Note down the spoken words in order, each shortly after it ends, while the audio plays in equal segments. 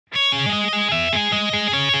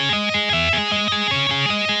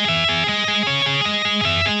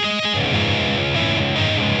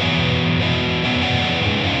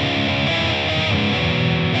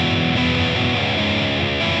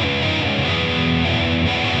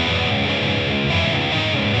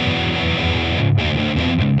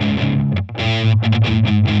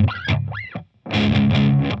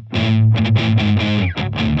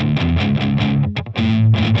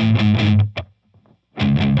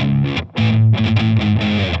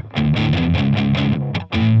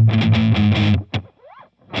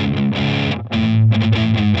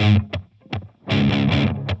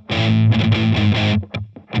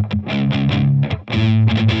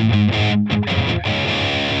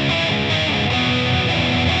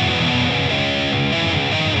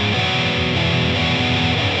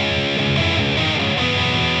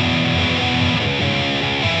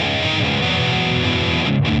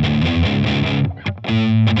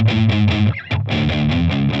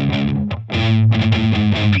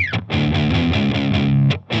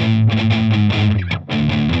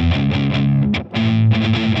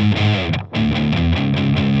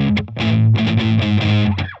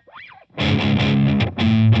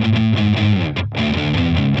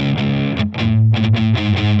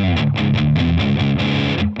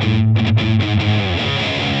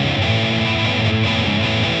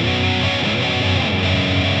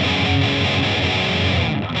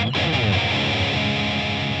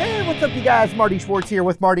What's up, you guys? Marty Schwartz here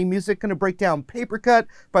with Marty Music. Gonna break down Papercut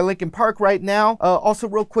by Linkin Park right now. Also,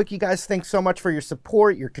 real quick, you guys, thanks so much for your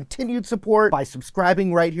support, your continued support, by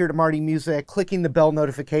subscribing right here to Marty Music, clicking the bell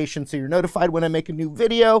notification so you're notified when I make a new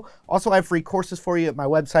video. Also, I have free courses for you at my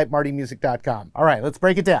website, martymusic.com. All right, let's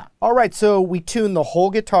break it down. All right, so we tune the whole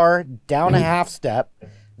guitar down a half step,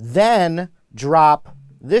 then drop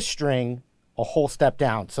this string a whole step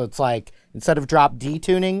down. So it's like, instead of drop D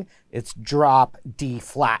tuning, it's drop D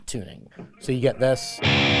flat tuning. So you get this.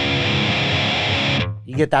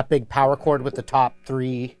 You get that big power chord with the top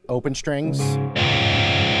three open strings.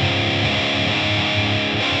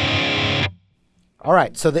 All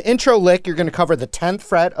right, so the intro lick, you're gonna cover the 10th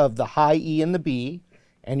fret of the high E and the B,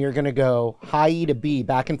 and you're gonna go high E to B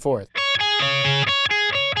back and forth.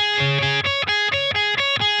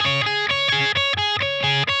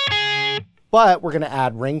 But we're gonna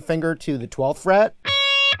add ring finger to the 12th fret,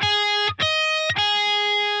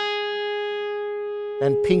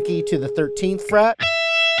 and pinky to the 13th fret,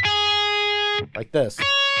 like this.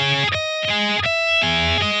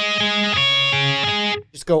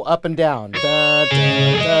 Just go up and down. Da, da,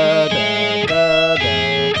 da, da, da, da,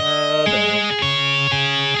 da, da.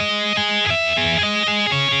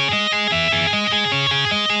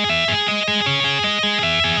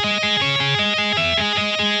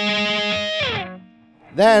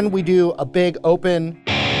 Then we do a big open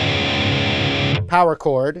power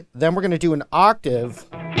chord. Then we're going to do an octave,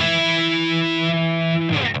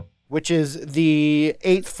 which is the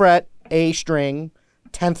 8th fret A string,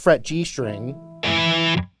 10th fret G string,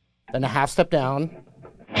 then a half step down.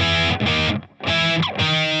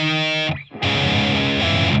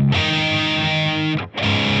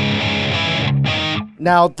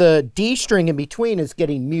 Now the D string in between is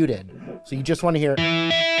getting muted, so you just want to hear.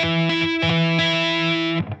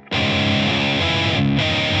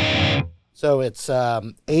 So it's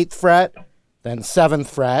 8th fret, then 7th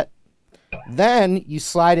fret. Then you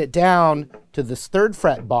slide it down to this 3rd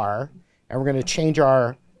fret bar, and we're going to change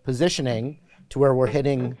our positioning to where we're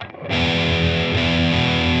hitting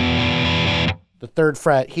the 3rd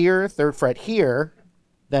fret here, 3rd fret here,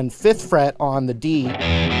 then 5th fret on the D,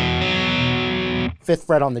 5th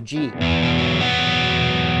fret on the G.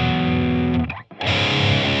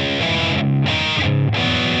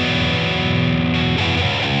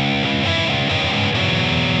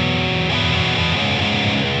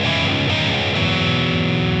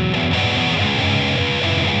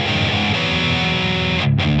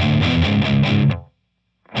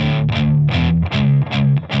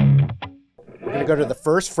 Go to the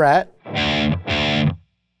 1st fret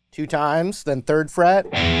 2 times, then 3rd fret,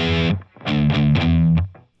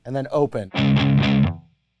 and then open.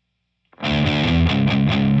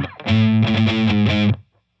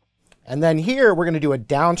 And then here we're going to do a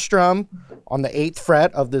down strum on the 8th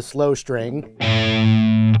fret of this low string,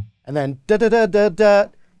 and then da da da da da.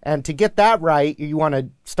 And to get that right, you want to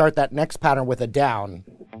start that next pattern with a down.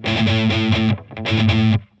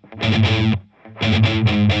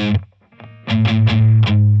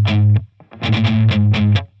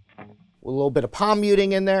 A little bit of palm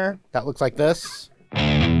muting in there. That looks like this.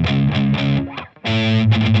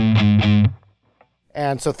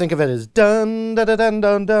 And so think of it as dun da da dun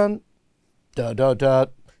dun dun da da da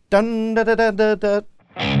Dun da da da da da.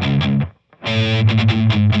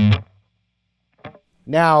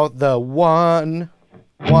 Now the 1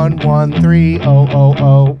 1 1 3 0 0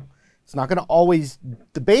 0. It's not gonna always.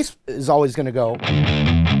 The bass is always gonna go.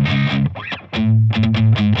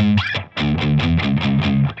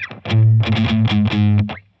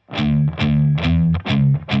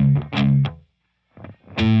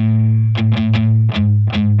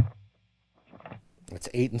 It's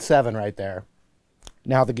 8 and 7 right there.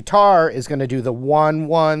 Now the guitar is going to do the 1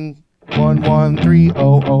 1 1 1 3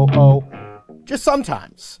 0 0 0 just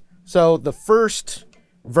sometimes. So the first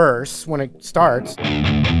verse when it starts,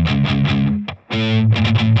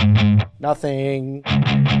 nothing.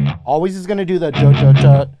 Always is going to do the da da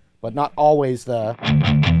da, but not always the.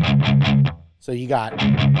 So you got.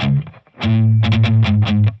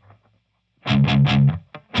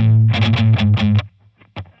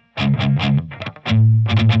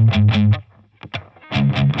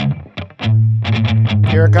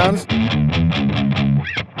 Here it comes.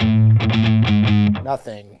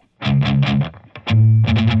 Nothing.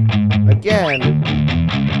 Again.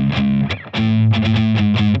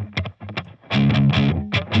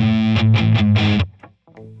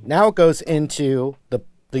 Now it goes into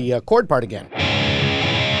the chord part again.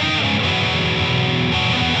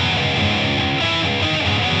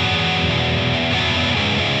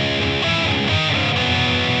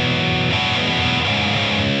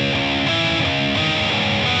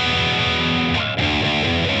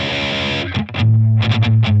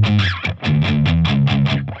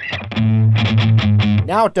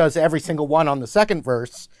 Now it does every single one on the second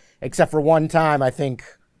verse, except for one time, I think,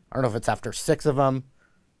 I don't know if it's after 6 of them.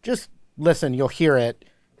 Just listen, you'll hear it,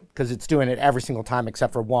 because it's doing it every single time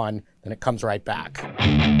except for one, then it comes right back.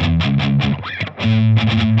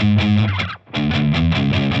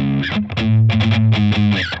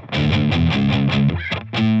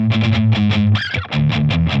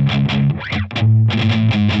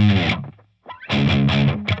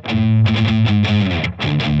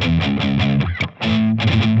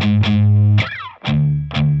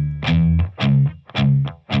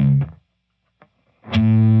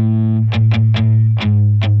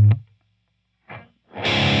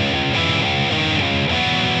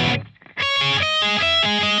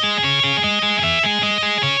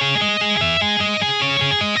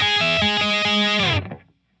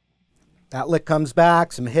 That lick comes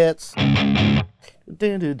back, some hits. Right?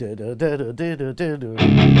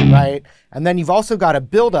 And then you've also got a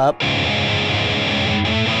build up.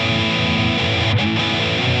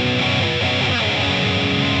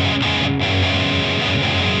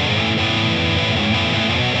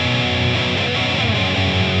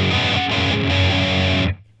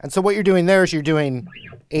 And so what you're doing there is you're doing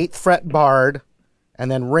 8th fret barred and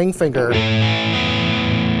then ring finger.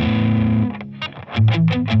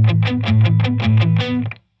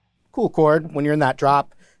 Cool chord when you're in that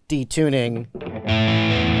drop D tuning.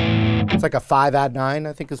 It's like a 5 add 9,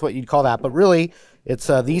 I think is what you'd call that. But really, it's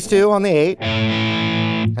these two on the 8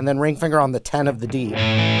 and then ring finger on the 10 of the D.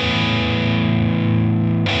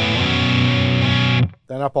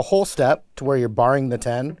 Then up a whole step to where you're barring the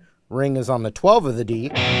 10. Ring is on the 12 of the D.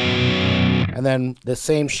 And then the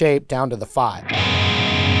same shape down to the 5.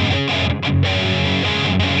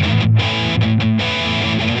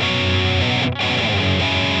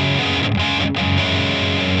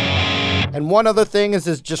 And one other thing is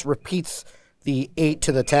it just repeats the 8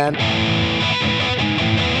 to the 10.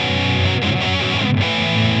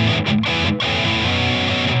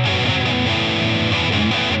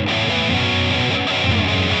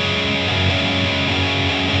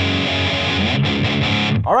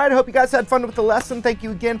 All right, I hope you guys had fun with the lesson. Thank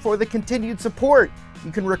you again for the continued support.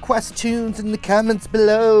 You can request tunes in the comments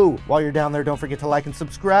below. While you're down there, don't forget to like and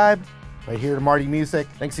subscribe. Right here to Marty Music.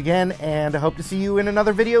 Thanks again, and I hope to see you in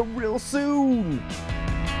another video real soon.